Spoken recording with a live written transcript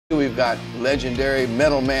We've got legendary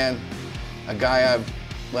metal man, a guy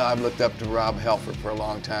I've looked up to, Rob Halford, for a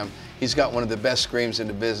long time. He's got one of the best screams in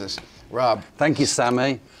the business. Rob. Thank you,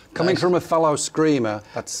 Sammy. Coming Nice. from a fellow screamer,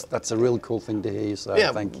 that's a real cool thing to hear, so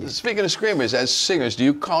Yeah, thank you. Speaking of screamers, as singers, do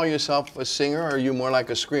you call yourself a singer, or are you more like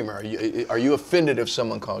a screamer? Are you offended if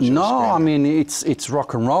someone calls you a screamer? No, I mean, it's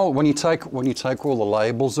rock and roll. When you take all the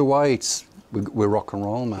labels away, we're rock and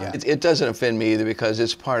roll, man. Yeah. It doesn't offend me either, because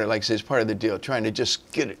it's part of, like I say, it's part of the deal. Trying to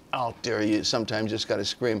just get it out there, you sometimes just got to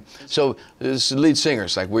scream. So there's lead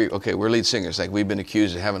singers, like we're lead singers. Like we've been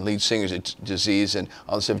accused of having lead singers disease and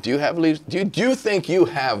all this stuff. Do you think you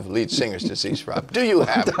have lead singers disease, Rob? Do you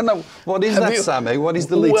have? I don't know. What is that, Sammy? What is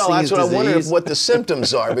the lead singer's disease? Well, that's what I wondered, what the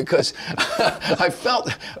symptoms are, because I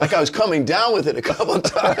felt like I was coming down with it a couple of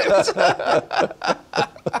times.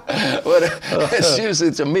 But it's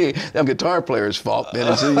usually, to me, the guitar player's fault, and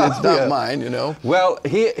it's not mine, you know. Well,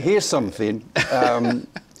 here's something.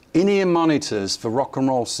 In-ear monitors for rock and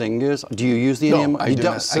roll singers. Do you use the in-ear? No, I do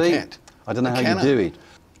not. I can't. I don't know how you do it.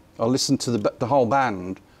 I listen to the whole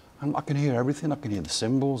band, and I can hear everything. I can hear the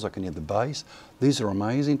cymbals. I can hear the bass. These are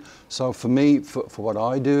amazing. So for me, for what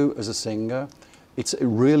I do as a singer, it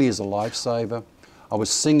really is a lifesaver. I was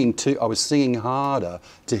singing harder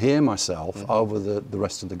to hear myself over the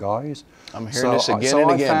rest of the guys. I'm hearing this again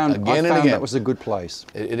and again, I found that was a good place.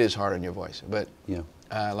 It is hard on your voice, but yeah.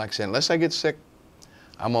 Like I said, unless I get sick,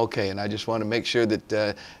 I'm okay, and I just want to make sure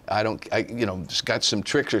that I just got some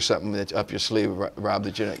tricks or something that's up your sleeve, Rob.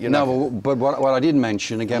 That you know. No, but what I did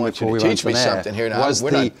mention again before we went teach me something here now.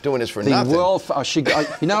 We're not doing this for nothing.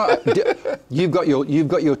 You've got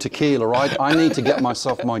your tequila, right? I need to get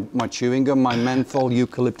myself my chewing gum, my menthol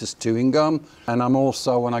eucalyptus chewing gum, and I'm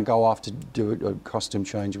also, when I go off to do a costume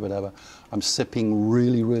change or whatever, I'm sipping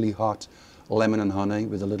really, really hot lemon and honey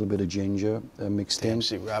with a little bit of ginger mixed in.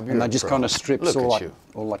 See, Rob, and that just kind of strips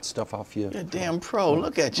all that stuff off you. You're a damn pro.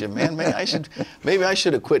 Look at you, man. Maybe I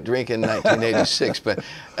should have quit drinking in 1986, but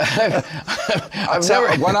I've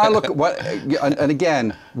never. When I look at and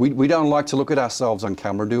again, we don't like to look at ourselves on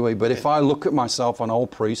camera, do we? But if I look at myself on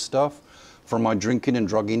old pre-stuff from my drinking and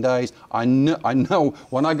drugging days, I know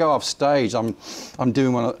when I go off stage, I'm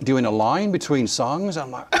doing a line between songs.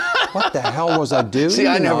 I'm like, what the hell was I doing? See,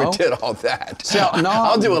 I never did all that. So, no,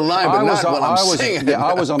 I'll do a line, but not when I'm singing. Yeah,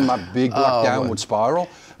 I was on that big black downward spiral,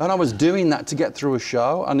 and I was doing that to get through a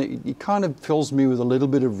show, and it kind of fills me with a little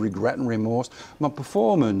bit of regret and remorse. My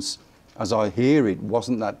performance, as I hear it,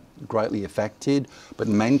 wasn't that greatly affected, but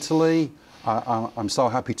mentally, I'm so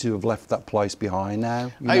happy to have left that place behind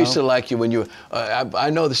now. I used to like you when you, I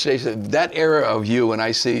know the stage, that era of you, when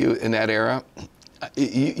I see you in that era,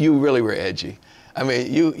 you really were edgy. I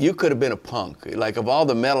mean, you could have been a punk. Like, of all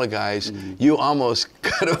the metal guys, you almost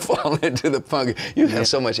could have fallen into the punk. You had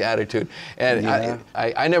so much attitude. And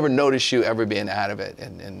I never noticed you ever being out of it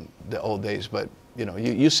in the old days, but, you know,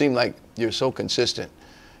 you seem like you're so consistent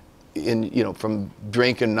in, you know, from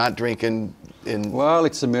drinking, not drinking, well,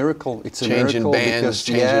 it's a miracle. It's a changing miracle bands,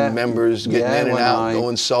 changing members, getting in and out,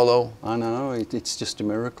 going solo. I know, it's just a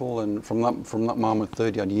miracle. And from that moment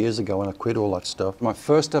 30 odd years ago when I quit all that stuff, my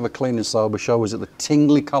first ever clean and sober show was at the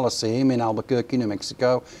Tingley Coliseum in Albuquerque, New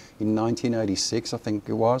Mexico, in 1986, I think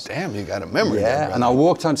it was. Damn, you got a memory. Yeah, there, and I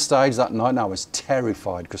walked on stage that night and I was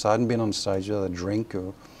terrified because I hadn't been on stage with a drink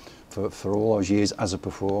for all those years as a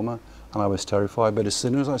performer, and I was terrified. But as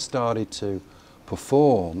soon as I started to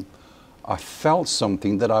perform, I felt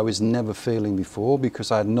something that I was never feeling before,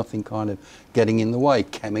 because I had nothing kind of getting in the way,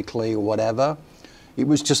 chemically or whatever. It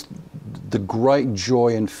was just the great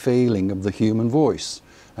joy and feeling of the human voice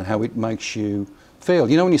and how it makes you feel.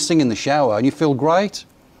 You know, when you sing in the shower and you feel great,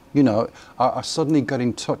 you know, I suddenly got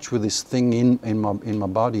in touch with this thing in my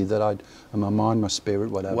body that in my mind, my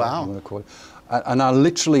spirit, whatever you want to call it. And I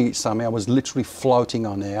literally, Sammy, I was literally floating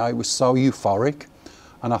on air. It was so euphoric.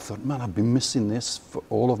 And I thought, man, I've been missing this for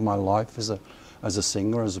all of my life as a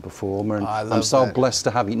singer, as a performer. And I'm so blessed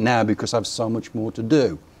to have it now because I have so much more to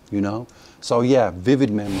do, you know? So yeah,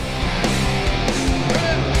 vivid memory.